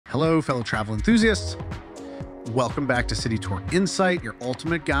Hello, fellow travel enthusiasts. Welcome back to City Tour Insight, your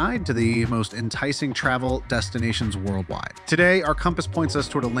ultimate guide to the most enticing travel destinations worldwide. Today, our compass points us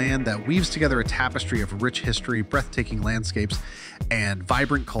toward a land that weaves together a tapestry of rich history, breathtaking landscapes, and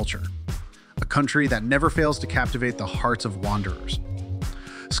vibrant culture. A country that never fails to captivate the hearts of wanderers.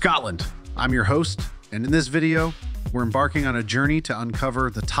 Scotland. I'm your host, and in this video, we're embarking on a journey to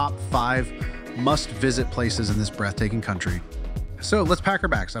uncover the top 5 must-visit places in this breathtaking country. So let's pack our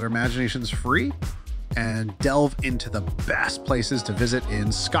bags, let our imaginations free, and delve into the best places to visit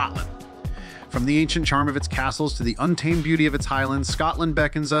in Scotland. From the ancient charm of its castles to the untamed beauty of its highlands, Scotland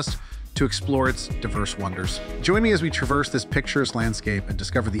beckons us to explore its diverse wonders. Join me as we traverse this picturesque landscape and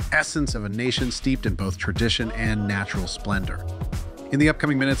discover the essence of a nation steeped in both tradition and natural splendor. In the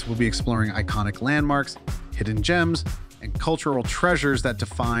upcoming minutes, we'll be exploring iconic landmarks, hidden gems, and cultural treasures that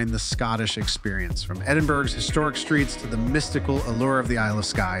define the Scottish experience. From Edinburgh's historic streets to the mystical allure of the Isle of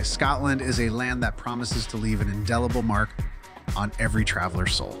Skye, Scotland is a land that promises to leave an indelible mark on every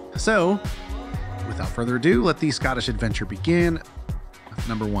traveler's soul. So, without further ado, let the Scottish adventure begin with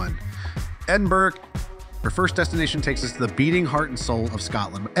number 1. Edinburgh. Our first destination takes us to the beating heart and soul of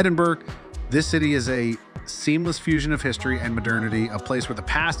Scotland. Edinburgh, this city is a seamless fusion of history and modernity, a place where the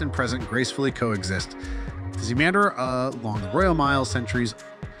past and present gracefully coexist. As you meander along the Royal Mile,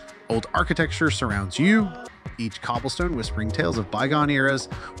 centuries-old architecture surrounds you, each cobblestone whispering tales of bygone eras,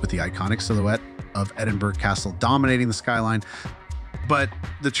 with the iconic silhouette of Edinburgh Castle dominating the skyline. But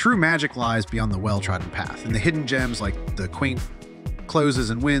the true magic lies beyond the well-trodden path, in the hidden gems like the quaint closes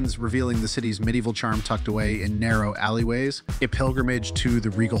and wynds, revealing the city's medieval charm tucked away in narrow alleyways. A pilgrimage to the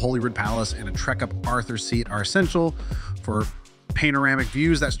regal Holyrood Palace and a trek up Arthur's Seat are essential for panoramic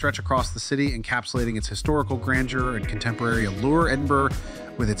views that stretch across the city, encapsulating its historical grandeur and contemporary allure. Edinburgh,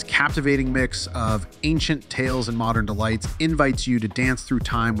 with its captivating mix of ancient tales and modern delights, invites you to dance through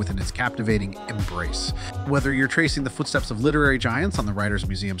time within its captivating embrace. Whether you're tracing the footsteps of literary giants on the Writers'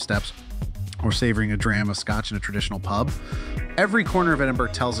 Museum steps or savoring a dram of scotch in a traditional pub, every corner of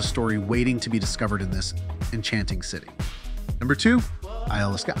Edinburgh tells a story waiting to be discovered in this enchanting city. Number 2,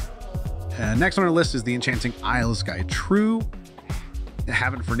 Isle of Skye. Next on our list is the enchanting Isle of Skye. True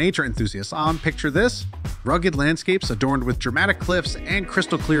heaven for nature enthusiasts. Picture this: rugged landscapes adorned with dramatic cliffs and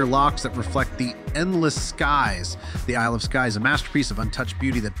crystal clear lochs that reflect the endless skies. The Isle of Skye is a masterpiece of untouched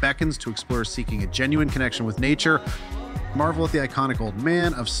beauty that beckons to explorers seeking a genuine connection with nature. Marvel at the iconic Old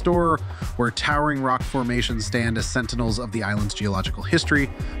Man of Storr, where towering rock formations stand as sentinels of the island's geological history.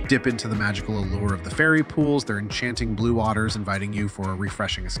 Dip into the magical allure of the fairy pools, their enchanting blue waters inviting you for a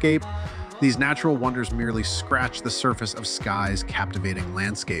refreshing escape. These natural wonders merely scratch the surface of Skye's captivating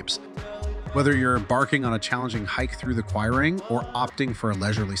landscapes. Whether you're embarking on a challenging hike through the Quiraing or opting for a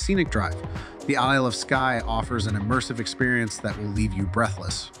leisurely scenic drive, the Isle of Skye offers an immersive experience that will leave you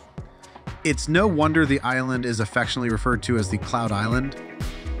breathless. It's no wonder the island is affectionately referred to as the Cloud Island,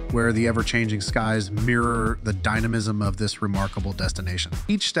 where the ever-changing skies mirror the dynamism of this remarkable destination.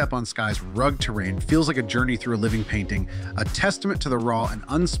 Each step on Skye's rugged terrain feels like a journey through a living painting, a testament to the raw and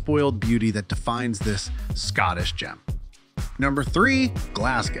unspoiled beauty that defines this Scottish gem. Number 3,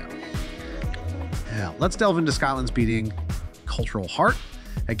 Glasgow. Now, let's delve into Scotland's beating cultural heart.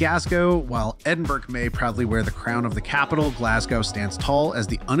 At Glasgow, while Edinburgh may proudly wear the crown of the capital, Glasgow stands tall as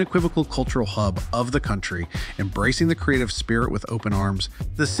the unequivocal cultural hub of the country, embracing the creative spirit with open arms.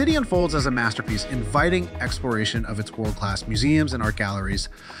 The city unfolds as a masterpiece, inviting exploration of its world-class museums and art galleries,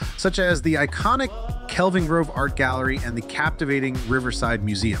 such as the iconic Kelvingrove Art Gallery and the captivating Riverside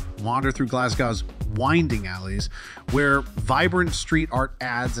Museum. Wander through Glasgow's winding alleys, where vibrant street art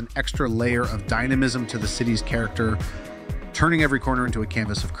adds an extra layer of dynamism to the city's character, turning every corner into a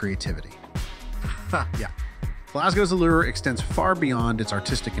canvas of creativity. Yeah. Glasgow's allure extends far beyond its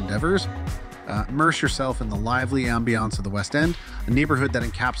artistic endeavors. Immerse yourself in the lively ambiance of the West End, a neighborhood that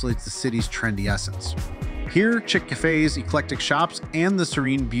encapsulates the city's trendy essence. Here, chic cafes, eclectic shops, and the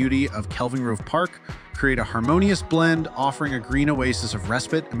serene beauty of Kelvingrove Park create a harmonious blend, offering a green oasis of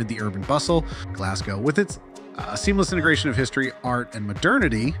respite amid the urban bustle. Glasgow, with its seamless integration of history, art, and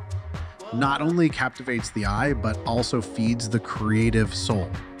modernity, not only captivates the eye, but also feeds the creative soul.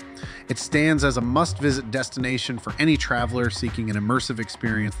 It stands as a must-visit destination for any traveler seeking an immersive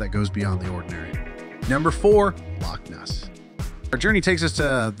experience that goes beyond the ordinary. Number 4, Loch Ness. Our journey takes us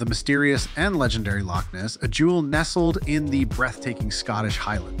to the mysterious and legendary Loch Ness, a jewel nestled in the breathtaking Scottish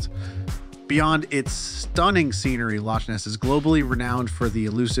Highlands. Beyond its stunning scenery, Loch Ness is globally renowned for the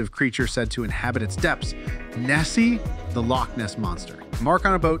elusive creature said to inhabit its depths, Nessie, the Loch Ness Monster. Embark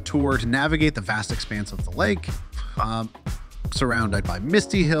on a boat tour to navigate the vast expanse of the lake, surrounded by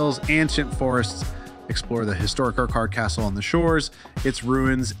misty hills, ancient forests, Explore the historic Urquhart Castle on the shores, its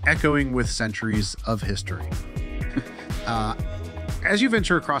ruins echoing with centuries of history. As you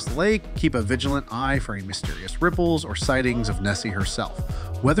venture across the lake, keep a vigilant eye for any mysterious ripples or sightings of Nessie herself.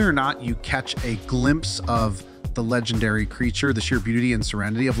 Whether or not you catch a glimpse of the legendary creature, the sheer beauty and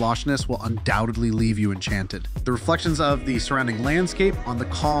serenity of Loch Ness will undoubtedly leave you enchanted. The reflections of the surrounding landscape on the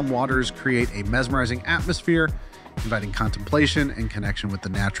calm waters create a mesmerizing atmosphere, inviting contemplation and connection with the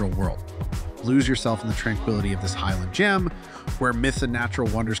natural world. Lose yourself in the tranquility of this Highland gem, where myth and natural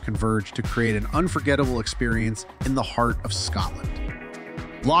wonders converge to create an unforgettable experience in the heart of Scotland.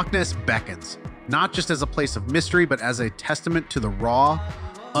 Loch Ness beckons, not just as a place of mystery, but as a testament to the raw,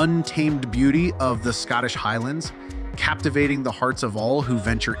 untamed beauty of the Scottish Highlands, captivating the hearts of all who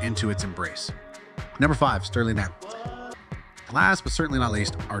venture into its embrace. Number 5, Stirling. Last but certainly not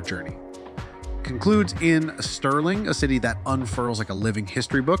least, our journey concludes in Stirling, a city that unfurls like a living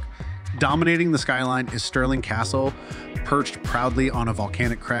history book. Dominating the skyline is Stirling Castle, perched proudly on a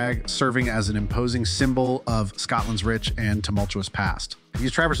volcanic crag, serving as an imposing symbol of Scotland's rich and tumultuous past. As you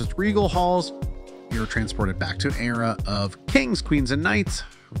traverse its regal halls, you're transported back to an era of kings, queens, and knights,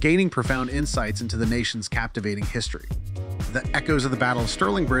 gaining profound insights into the nation's captivating history. The echoes of the Battle of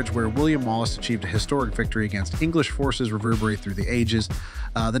Stirling Bridge, where William Wallace achieved a historic victory against English forces, reverberate through the ages.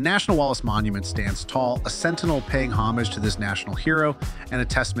 The National Wallace Monument stands tall, a sentinel paying homage to this national hero and a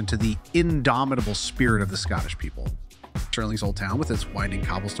testament to the indomitable spirit of the Scottish people. Stirling's old town, with its winding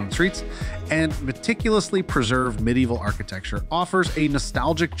cobblestone streets and meticulously preserved medieval architecture, offers a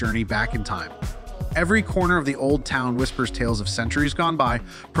nostalgic journey back in time. Every corner of the old town whispers tales of centuries gone by,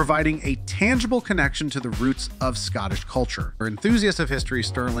 providing a tangible connection to the roots of Scottish culture. For enthusiasts of history,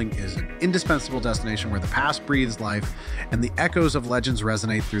 Stirling is an indispensable destination where the past breathes life and the echoes of legends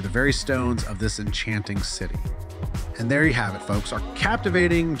resonate through the very stones of this enchanting city. And there you have it, folks, our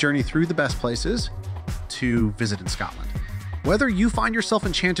captivating journey through the best places to visit in Scotland. Whether you find yourself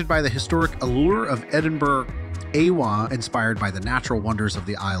enchanted by the historic allure of Edinburgh, inspired by the natural wonders of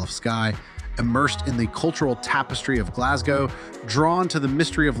the Isle of Skye, immersed in the cultural tapestry of Glasgow, drawn to the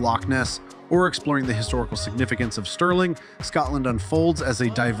mystery of Loch Ness, or exploring the historical significance of Stirling, Scotland unfolds as a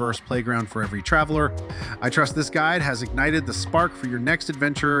diverse playground for every traveler. I trust this guide has ignited the spark for your next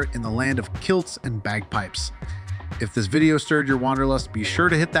adventure in the land of kilts and bagpipes. If this video stirred your wanderlust, be sure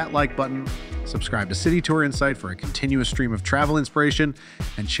to hit that like button, subscribe to City Tour Insight for a continuous stream of travel inspiration,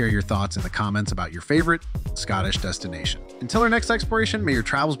 and share your thoughts in the comments about your favorite Scottish destination. Until our next exploration, may your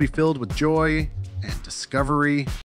travels be filled with joy and discovery.